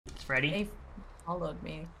Ready? They followed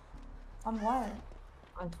me On what?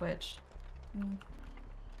 on Twitch. Hmm.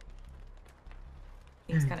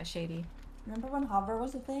 Seems kind of shady. Remember when hover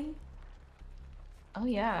was a thing? Oh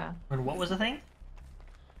yeah. When what was the thing?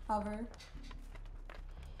 Hover.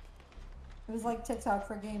 It was like TikTok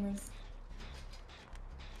for gamers.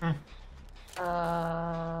 Hmm.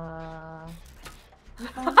 You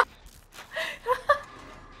found-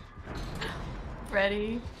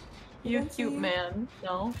 Freddy, you didn't see cute you? man.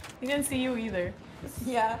 No, he didn't see you either.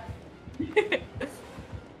 yeah.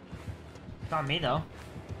 Not me though.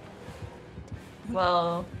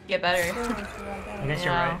 Well, get better. I guess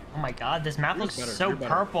you're Yeah. right. Oh my god, this map You're looks better, so you're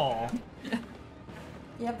better. purple.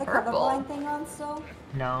 You have the Purple. colorblind thing on still?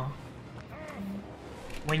 No.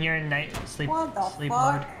 When you're in night sleep What the sleep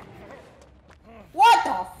fuck? mode. What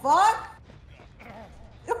the fuck?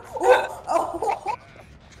 Oh.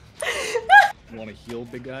 You want to heal,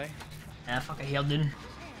 big guy? Yeah, fuck I healed, dude.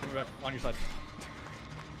 Move back on your side.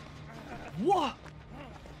 What?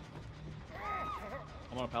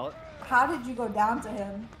 I'm on a pallet. How did you go down to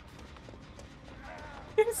him?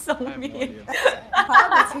 You're so I have no mean. idea.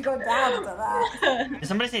 How did you go down to that? Did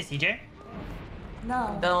somebody say CJ?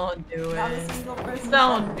 No. Don't do Not a it. single person.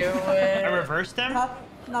 Don't do I it. reversed him?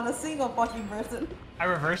 Not a single fucking person. I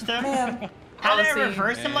reversed him? Ma'am. How did I Oh, so you-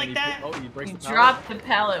 reverse him And like he that? Oh, he breaks You the pallet. dropped the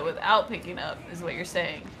pallet without picking up, is what you're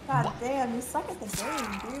saying. God damn, you suck at the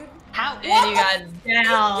game, dude. How And you got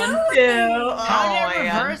down doing? too. How Oh did my I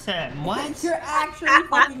god. reverse him? What? You're actually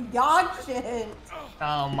fucking dog shit.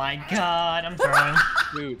 Oh my god, I'm throwing.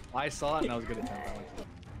 Dude, I saw it and I was good at 10 pallets.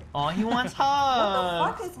 Oh, he wants What the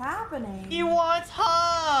hugs. fuck is happening? He wants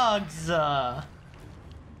hugs.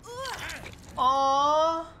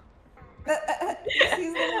 Aww.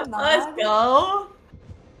 He's gonna nod. Let's go.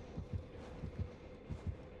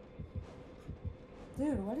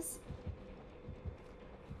 Dude, what is...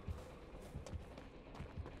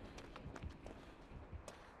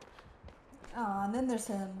 Oh, and then there's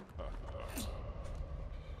him.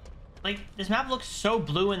 Like, this map looks so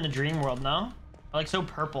blue in the dream world, no? Or, like, so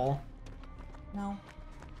purple. No.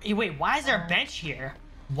 Hey, wait, why is there a bench here?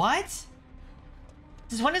 What?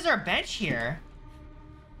 Since when is there a bench here?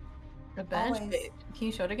 The bench. Always. Wait, can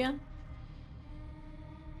you show it again?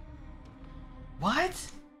 What?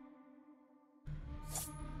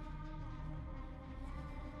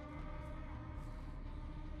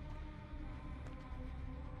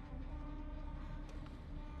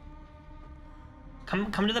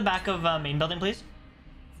 Come to the back of main building, please.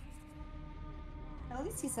 At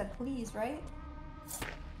least he said please, right?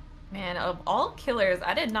 Man, of all killers,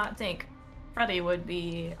 I did not think Freddy would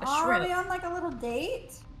be a Already shrimp on like a little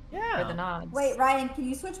date? for the Yeah. nods. Wait, Ryan, can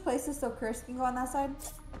you switch places so Curse can go on that side?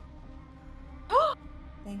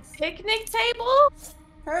 Thanks. Picnic table?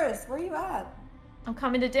 Curse, where you at? I'm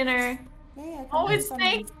coming to dinner. Yeah, Oh, come it's on.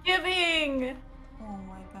 Thanksgiving. Oh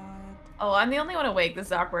my god. Oh, I'm the only one awake. This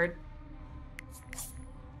is awkward.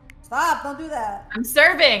 Stop, don't do that. I'm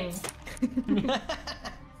serving.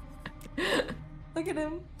 Look at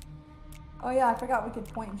him. Oh yeah, I forgot we could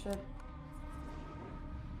point and shit.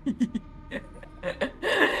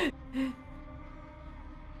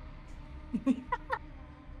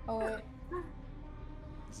 Oh wait.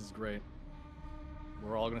 This is great.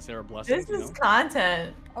 We're all gonna say our blessings. This you is know?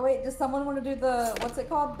 content. Oh wait, does someone want to do the, what's it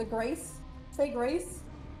called? The grace? Say grace?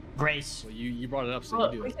 Grace. Well, you brought it up, so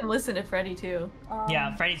Well, you do we it. can listen to Freddy too.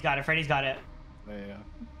 Yeah, Freddy's got it. Freddy's got it. Yeah.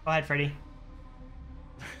 Go ahead, Freddy.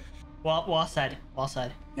 Well said. Well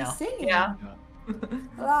said. He's No. singing. Yeah.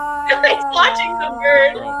 La, He's watching the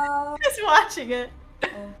bird. la, Just watching it.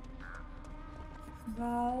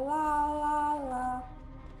 la, la, la, la,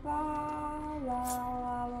 la,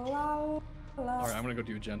 la, la, la. All right, I'm gonna go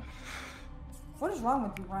do it, Jen. What is wrong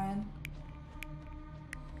with you, Ryan?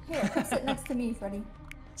 Here, come sit next to me, Freddy.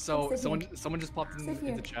 So Sit someone just popped in Sit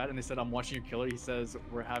here. the chat and they said I'm watching your killer. He says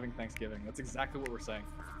we're having Thanksgiving. That's exactly what we're saying.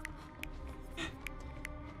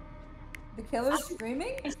 The killer's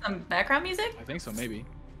screaming? There's some background music. I think so, maybe.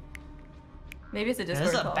 Maybe it's a This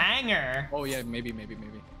Discord is a call. banger. Oh yeah, maybe.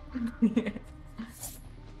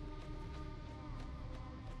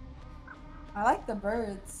 I like the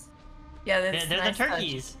birds. Yeah, that's They're nice the touch.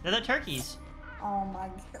 turkeys. They're the turkeys. Oh my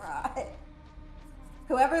god.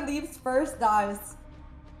 Whoever leaves first dies.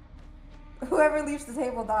 Whoever leaves the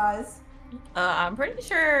table dies. I'm pretty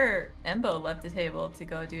sure Embo left the table to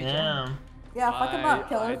go do Jen. Damn. Yeah, fuck him up,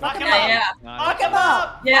 killer. Fuck Fuck him him up. up. Yeah. Fuck him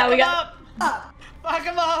up. Yeah, Fuck we him got- up. Up. Fuck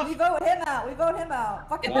him up. We vote him out. We vote him out.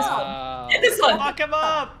 Fuck him up. Wow. Get this one. Fuck him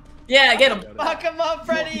up. Yeah, get him. Fuck him up,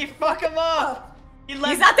 Freddy. Fuck him up. Up. He left.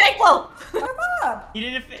 He's not thankful. Fuck him up. He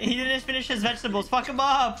didn't finish his vegetables. Fuck him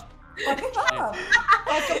up. Fuck him up.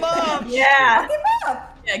 Fuck him up! Yeah. Fuck him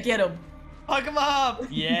up. Yeah, get him. Fuck him up!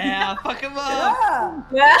 Yeah, fuck him up!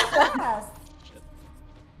 Yeah. Beat Yeah. his ass.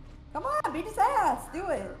 Come on, beat his ass. Do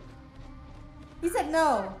it. He said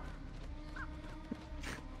no.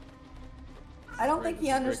 I don't think he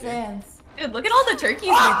understands. Dude, look at all the turkeys.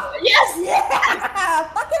 Yes. Yeah.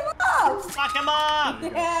 Fuck him up. Fuck him up!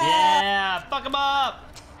 Yeah. Yeah, fuck him up!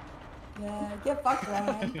 Yeah. Get fucked,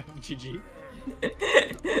 Ryan. GG.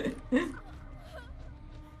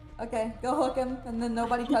 Okay, go hook him, and then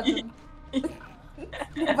nobody touch him.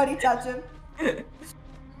 Nobody touch him.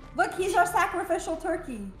 Look, he's our sacrificial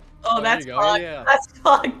turkey. Oh, There that's you go, fucked. yeah. That's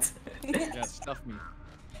fucked. Yeah, stuff me.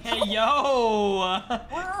 Hey, yo!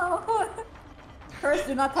 Wow. Curse,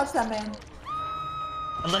 do not touch that man.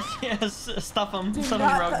 Unless you stuff him, Do something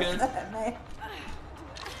not real touch good. that man.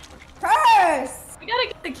 Curse! We gotta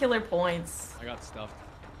get the killer points. I got stuffed.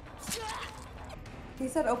 He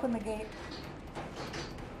said open the gate.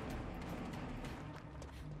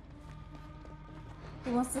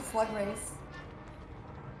 He wants to slug race.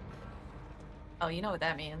 Oh, you know what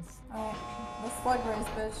that means. Alright, the slug race,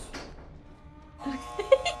 bitch.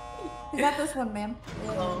 He's at this one, ma'am.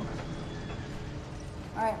 Yeah. Oh.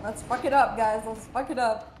 Alright, let's fuck it up, guys. Let's fuck it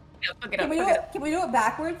up. Yeah, fuck it Can up, we fuck do it it? up. Can we do it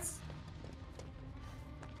backwards?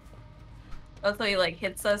 Oh, so he like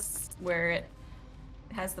hits us where it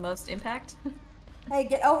has the most impact? Hey,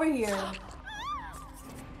 get over here.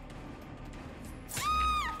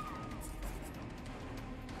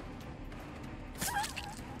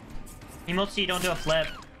 Emote C, don't do a flip.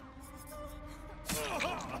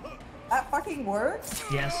 That fucking works?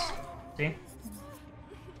 Yes. See?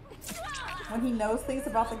 When he knows things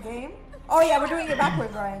about the game? Oh yeah, we're doing it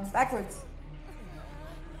backwards, Ryan. Backwards.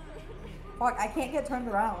 Fuck, I can't get turned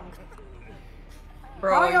around.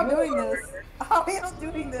 Bro, How are y'all you- doing this? How are y'all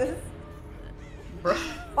doing this? Bro.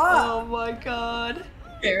 Fuck! Oh my god.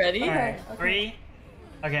 Okay, ready? Okay. Alright, 3.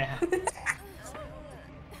 Okay.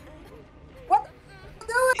 What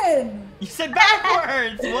are you doing? You said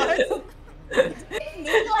backwards! What?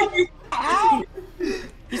 Ow!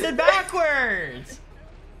 You said backwards!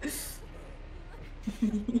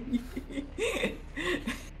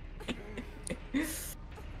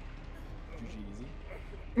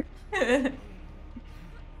 GG.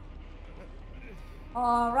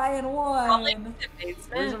 Oh, Ryan Oh, like, won. Where's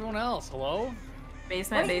basement. everyone else? Hello? What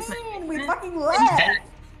Basement, do you basement. mean? We fucking left.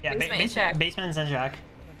 Yeah, Basement and shack. basement and shack.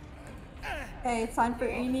 Hey, it's time for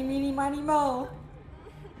eeny, meeny, miny, mo.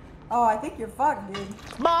 Oh, I think you're fucked, dude.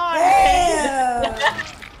 Mine! Damn!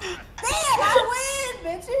 Damn, I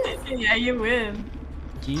win, bitches! Yeah, you win.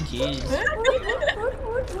 GG's.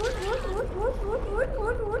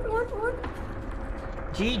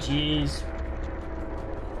 GG's.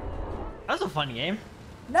 That was a fun game.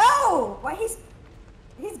 No! Why he's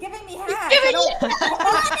giving me hacks. giving I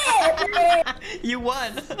don't want it! You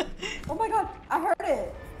won. Oh my god, I heard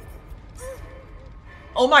it.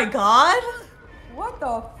 Oh my god? What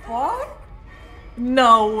the fuck?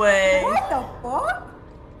 No way. What the fuck?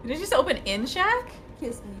 Did you just open in shack?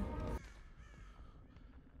 Kiss me.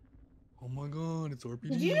 Oh my god, it's RPD.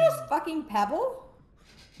 Did you just fucking pebble?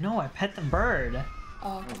 No, I pet the bird.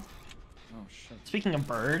 Oh, okay. Oh shit. Speaking of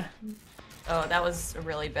bird, Oh, that was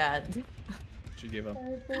really bad. She gave up.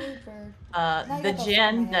 Bird, bird, bird. Now you The got those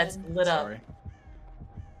gen in my that's head. lit up. Sorry.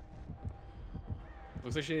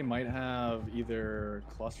 Looks like she might have either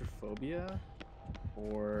claustrophobia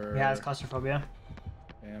or yeah, it's claustrophobia.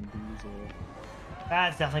 bamboozle.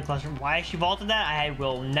 That's definitely claustrophobia. Why she vaulted that, I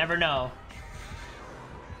will never know.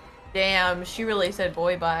 Damn, she really said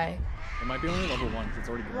boy bye. It might be only level 1 because it's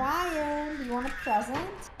already been Ryan, do you want a present?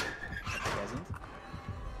 present.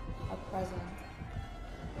 A present.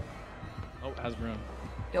 Oh, it has rune.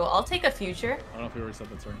 Yo, I'll take a future. I don't know if we already said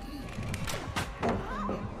that, sorry.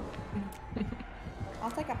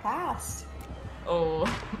 I'll take a pass. Oh,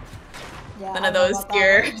 Yeah. none I of know those about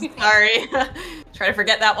here. that Sorry. Try to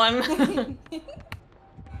forget that one. one.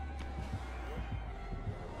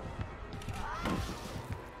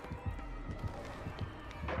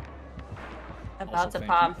 About Also, to thank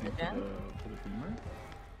pop you, thank you again. for the beamer.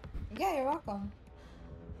 Yeah, you're welcome.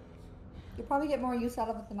 You'll probably get more use out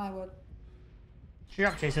of it than I would. She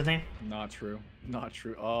dropped chase with me. Not true. Not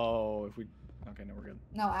true. Oh, if we... Okay, no, we're good.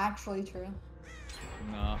 No, actually true.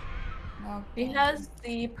 Nah. No. He has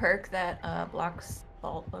the perk that blocks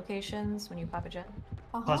vault locations when you pop a gen.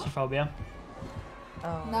 Uh-huh. Claustrophobia.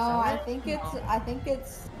 Oh, is No, that I what it- think it's no. I think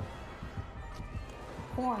it's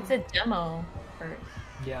corn. It's a demo perk.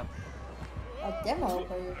 Yeah. A demo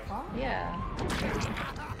for your car? Yeah.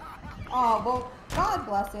 Oh well, God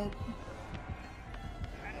bless it.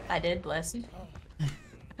 I did bless you.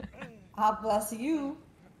 Ah, bless you.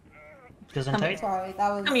 Doesn't take. Sorry, that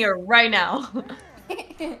was. Come here right now.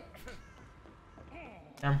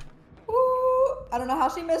 Yeah. Ooh, I don't know how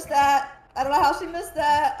she missed that. I don't know how she missed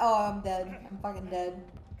that. Oh, I'm dead. I'm fucking dead.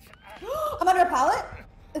 I'm under a pallet.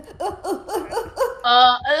 Do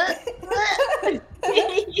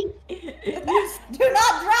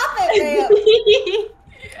not drop it, ma'am.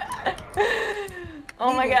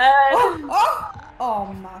 Oh my Leave it. god.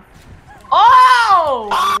 Oh my. Oh!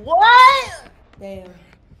 What? Damn.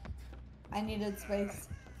 I needed space.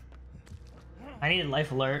 I needed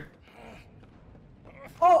life alert.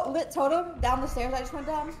 Oh, lit totem down the stairs. I just went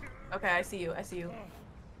down. Okay, I see you. I see you.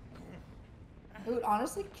 Dude,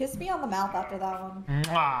 honestly, kiss me on the mouth after that one.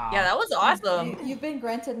 Mwah. Yeah, that was awesome. You've been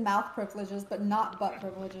granted mouth privileges, but not butt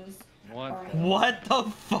privileges. What? Sorry. What the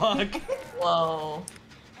fuck? Whoa.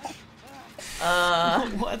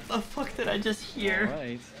 What the fuck did I just hear?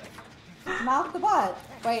 Alright. Mouth to butt.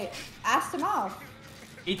 Wait, ass to mouth.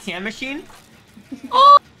 ATM machine?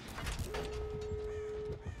 Oh!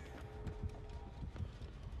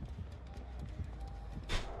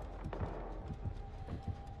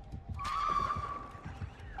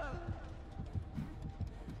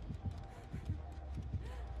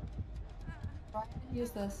 Right,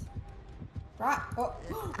 use this. Right. Oh.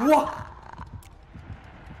 What?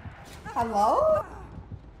 Hello?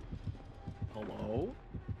 Hello?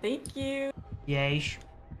 Thank you. Yeesh.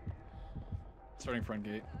 Starting front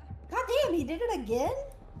gate. God damn, he did it again?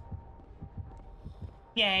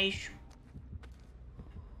 Yeesh.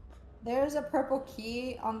 There's a purple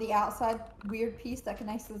key on the outside weird piece that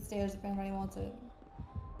connects to the stairs if anybody wants it.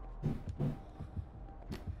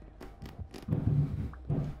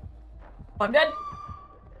 I'm dead.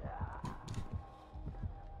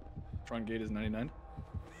 Front gate is 99.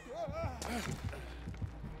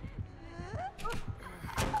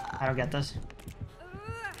 I don't get this.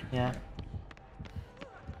 Yeah.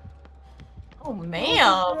 Oh,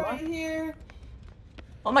 ma'am. Right here.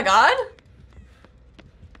 Oh my god.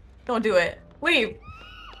 Don't do it. Leave.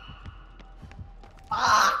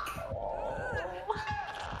 Fuck!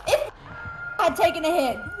 If I had taken a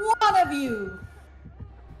hit, one of you!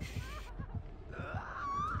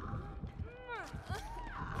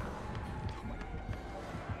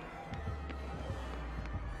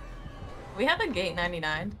 We have a gate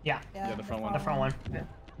 99. Yeah. Yeah, the front one. The front one.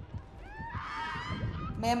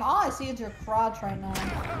 Ma'am, all I see is your crotch right now.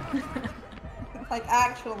 Like,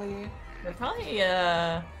 actually. It probably,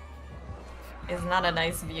 is not a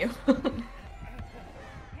nice view.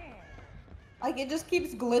 Like, it just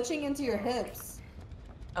keeps glitching into your hips.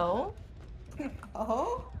 Oh?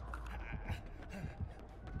 Oh?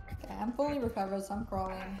 Okay, I'm fully recovered, so I'm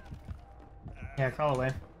crawling. Yeah, crawl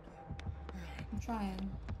away. I'm trying.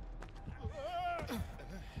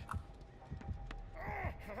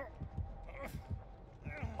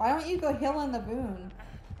 Why don't you go healing the boon?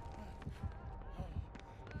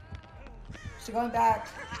 She's going back.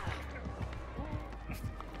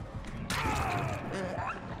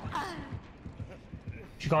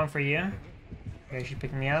 She's going for you. Okay, she's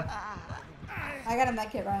picking me up. I got a med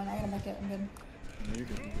kit, Ryan. I got a med kit. I'm good. No, you're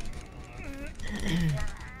good.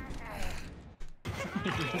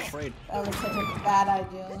 You're afraid. That was such a bad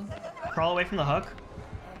idea. Crawl away from the hook.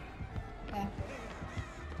 Okay.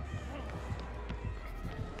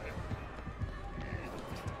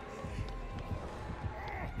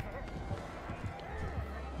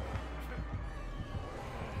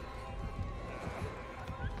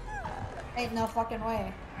 Ain't no fucking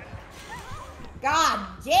way. God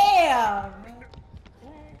damn!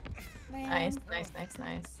 Man. Nice, nice, nice,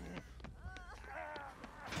 nice.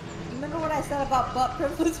 Remember what I said about butt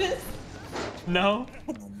privileges? No.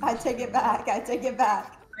 I take it back. I take it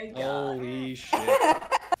back. Holy shit.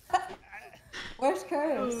 Where's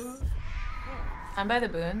Curse? I'm by the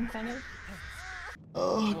boon, kind of.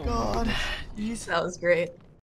 Oh god. That was great.